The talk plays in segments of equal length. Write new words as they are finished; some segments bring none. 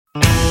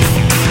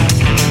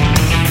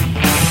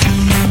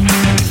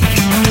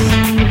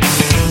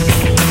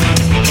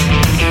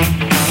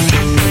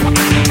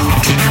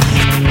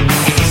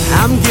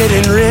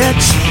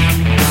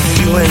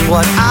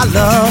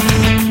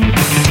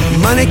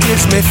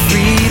gives me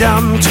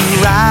freedom to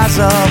rise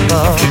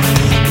above.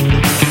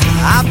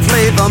 I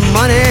play the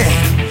money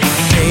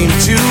game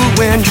to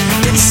win.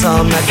 It's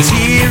a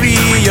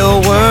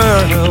material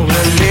world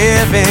we're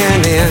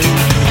living in.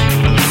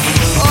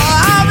 Oh,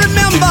 I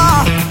remember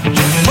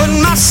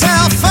putting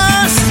myself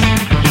first.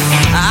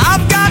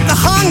 I've got the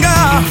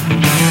hunger,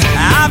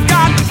 I've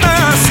got the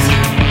thirst.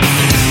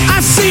 I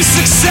see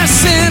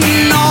success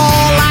in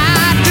all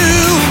I do.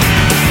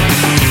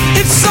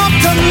 It's up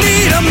to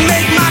me to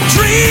make my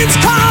dreams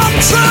come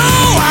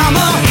true. I'm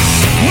a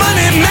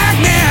money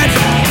magnet.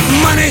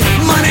 Money,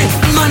 money,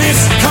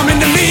 money's coming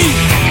to me.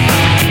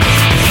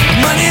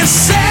 Money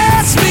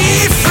sets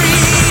me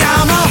free.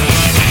 I'm a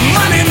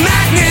money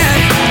magnet.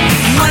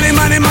 Money,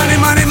 money, money,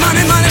 money,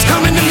 money, money's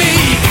coming to me.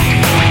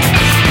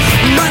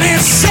 Money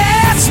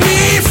sets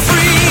me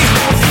free.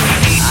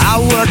 I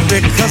work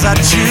because I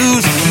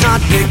choose,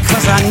 not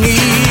because I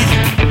need.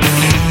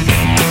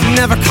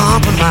 Never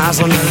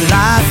compromise on the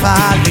life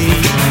I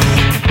lead.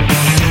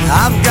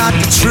 I've got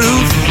the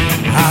truth,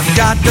 I've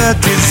got the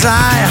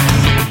desire.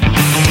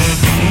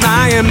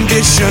 My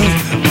ambition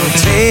will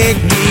take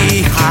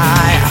me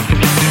higher.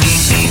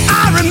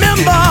 I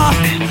remember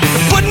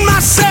putting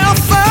myself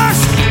first.